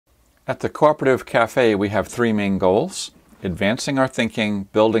At the Cooperative Cafe, we have three main goals: advancing our thinking,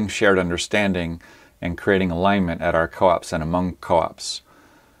 building shared understanding, and creating alignment at our co-ops and among co-ops.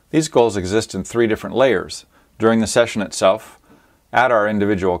 These goals exist in three different layers: during the session itself, at our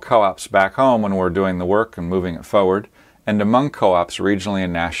individual co-ops back home when we're doing the work and moving it forward, and among co-ops regionally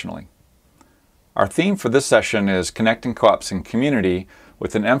and nationally. Our theme for this session is connecting co-ops and community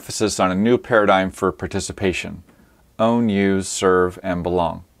with an emphasis on a new paradigm for participation: own, use, serve, and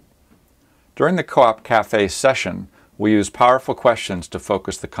belong. During the Co-op Cafe session, we use powerful questions to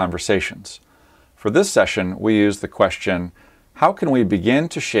focus the conversations. For this session, we use the question, how can we begin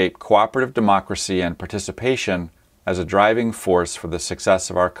to shape cooperative democracy and participation as a driving force for the success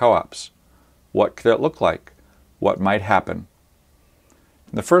of our co-ops? What could it look like? What might happen?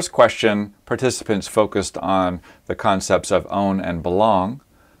 In the first question, participants focused on the concepts of own and belong,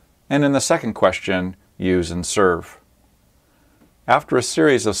 and in the second question, use and serve. After a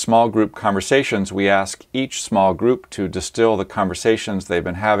series of small group conversations, we ask each small group to distill the conversations they've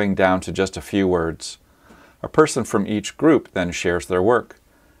been having down to just a few words. A person from each group then shares their work.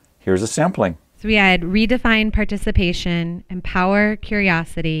 Here's a sampling. So we had redefine participation, empower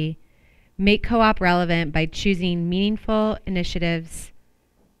curiosity, make co-op relevant by choosing meaningful initiatives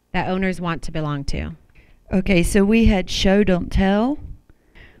that owners want to belong to. Okay, so we had show, don't tell.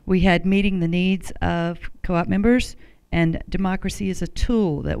 We had meeting the needs of co-op members, and democracy is a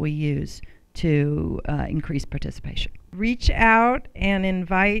tool that we use to increase participation. Reach out and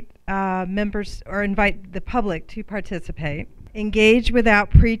invite members or invite the public to participate. Engage without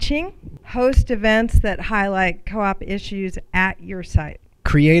preaching. Host events that highlight co-op issues at your site.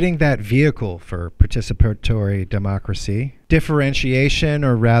 Creating that vehicle for participatory democracy. Differentiation,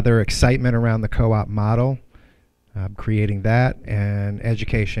 or rather excitement around the co-op model. Creating that, and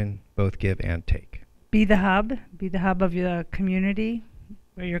education, both give and take. Be the hub of your community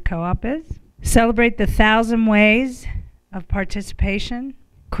where your co-op is. Celebrate the 1,000 ways of participation.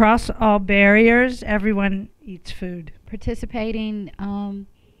 Cross all barriers, everyone eats food. Participating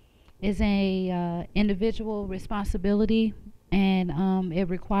is a individual responsibility, and it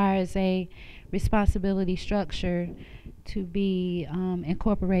requires a responsibility structure to be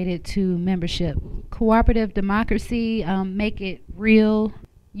incorporated to membership. Cooperative democracy, make it real,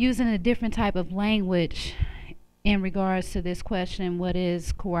 using a different type of language in regards to this question, what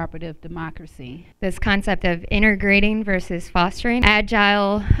is cooperative democracy? This concept of integrating versus fostering.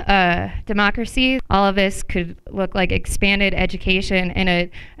 Agile democracy. All of this could look like expanded education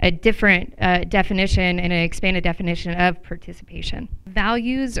and a different definition and an expanded definition of participation.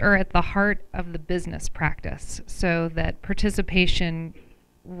 Values are at the heart of the business practice, so that participation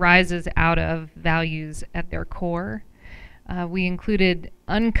rises out of values at their core. We included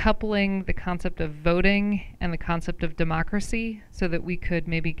uncoupling the concept of voting and the concept of democracy so that we could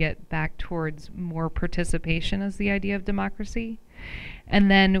maybe get back towards more participation as the idea of democracy.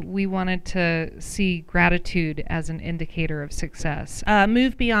 And then we wanted to see gratitude as an indicator of success.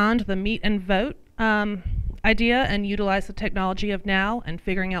 Move beyond the meet and vote idea and utilize the technology of now and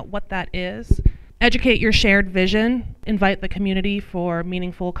figuring out what that is. Educate your shared vision. Invite the community for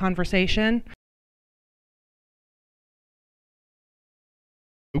meaningful conversation.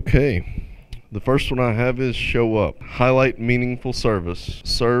 Okay, the first one I have is show up. Highlight meaningful service.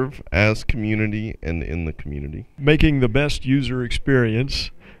 Serve as community and in the community. Making the best user experience.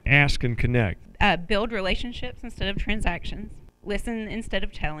 Ask and connect. Build relationships instead of transactions. Listen instead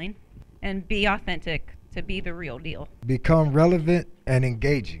of telling. And be authentic to be the real deal. Become relevant and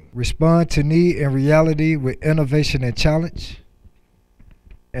engaging. Respond to need and reality with innovation and challenge.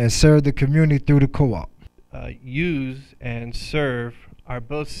 And serve the community through the co-op. Use and serve are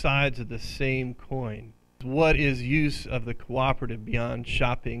both sides of the same coin. What is use of the cooperative beyond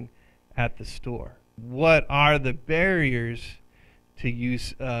shopping at the store? What are the barriers to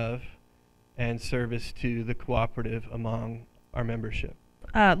use of and service to the cooperative among our membership?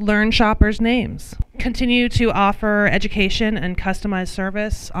 Learn shoppers' names. Continue to offer education and customized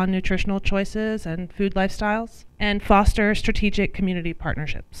service on nutritional choices and food lifestyles, and foster strategic community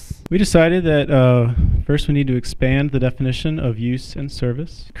partnerships. We decided that first we need to expand the definition of use and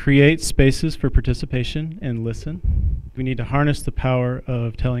service, create spaces for participation, and listen. We need to harness the power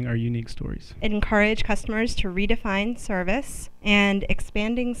of telling our unique stories. Encourage customers to redefine service and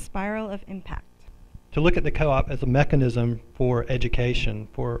expanding spiral of impact. To look at the co-op as a mechanism for education,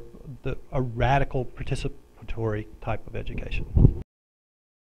 for a radical participatory type of education.